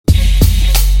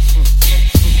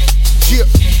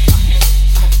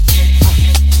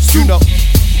know.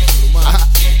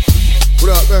 What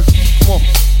up, man? Come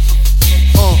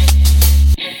on.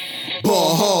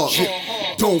 Ball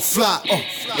hard, don't flop,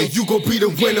 and you gon' be the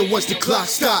winner once the clock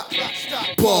stop.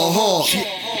 Ball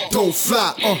hard, don't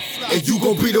flop, and you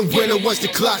gon' be the winner once the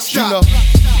clock stop.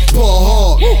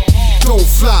 Ball hard, don't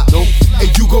flop,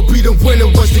 and you gon' be the winner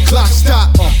once the clock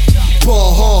stop.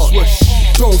 Ball hard,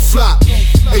 don't flop,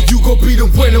 and you gon' be the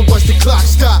winner once the clock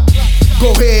stop.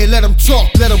 Go ahead, let them talk,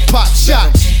 let them pop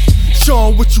shots. Show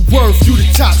 'em what you worth, you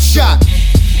the top shot.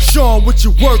 Show 'em what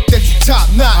you work, that you top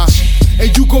notch.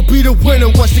 And you gon' be the winner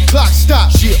once the clock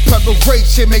stops.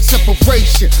 Preparation makes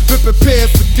separation. Been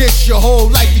prepared for this your whole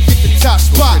life to get the top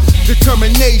spot.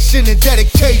 Determination and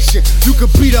dedication. You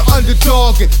could be the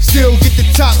underdog and still get the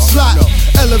top slot.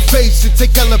 Elevation,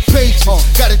 take elevation.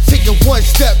 Gotta take it one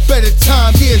step at a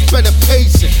time. Yeah, it's better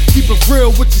pacing. Keep it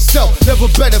real with yourself, never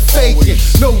better faking.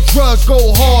 No drugs,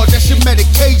 go hard, that's your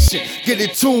medication. Get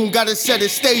it tuned, gotta set a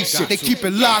station. They keep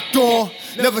it locked on,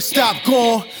 never stop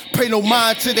going. Pay no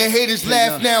mind to the haters,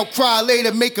 laugh now, cry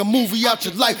later. Make a movie out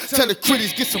your life, tell the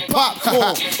critics get some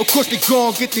popcorn. Of course they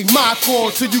gon' get their mop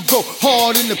on, so you go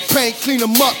hard in the paint, clean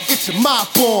them up, get your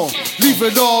mop on. Leave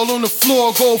it all on the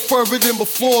floor, go further than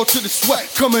before, to the sweat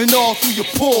coming all through your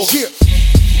pores.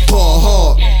 Ball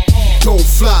hard, don't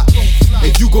flop,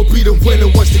 and you gon' be the winner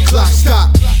once the clock stop.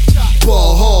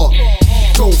 Ball hard,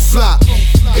 don't flop,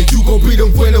 and you gon' be the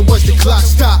winner once the clock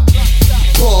stop.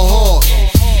 Ball hard,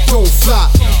 don't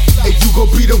flop, and you gon'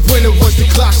 be the winner once the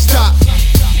clock stop.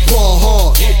 Ball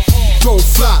hard, don't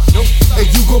flop, and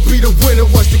you gon' be the winner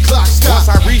once the clock stop. Once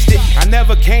I reached it, I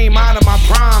never came out of my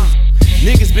prime.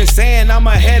 Niggas been saying I'm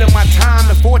ahead of my time.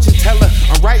 The fortune teller,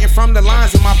 I'm writing from the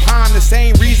lines of my palm. The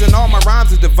same reason all my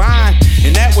rhymes are divine.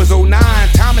 And that was 09.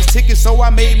 Time is ticking, so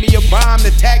I made me a bomb. The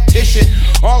tactician,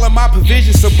 all of my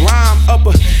provisions sublime.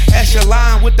 Upper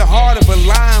echelon with the heart of a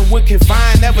lion. Would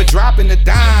confine, never dropping a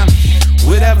dime.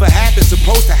 Whatever happens,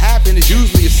 supposed to happen, is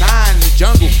usually a sign. In the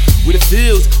jungle, where the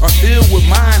fields are filled with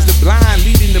minds. The blind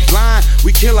leading the blind,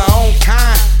 we kill our own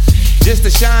kind. Just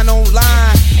to shine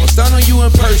online, or stun on you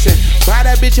in person. Buy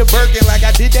that bitch a Birkin like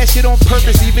I did that shit on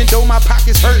purpose, even though my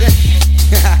pocket's hurting.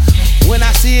 When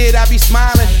I see it, I be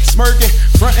smiling, smirking,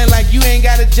 fronting like you ain't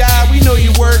got a job, we know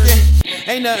you working.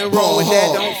 Ain't nothing wrong with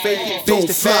that, don't fake it, face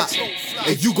the facts.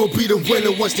 And you gon' be the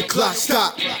winner once the clock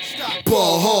stop.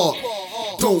 Ball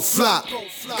hard, don't flop,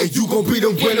 and you gon' be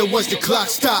the winner once the clock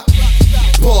stop.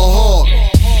 Ball hard,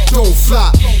 don't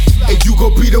flop, and you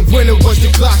gon' be the winner once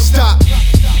the clock stop.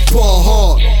 Ball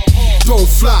hard, don't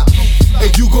flop,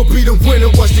 and you gon' be the winner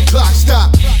once the clock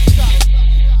stop.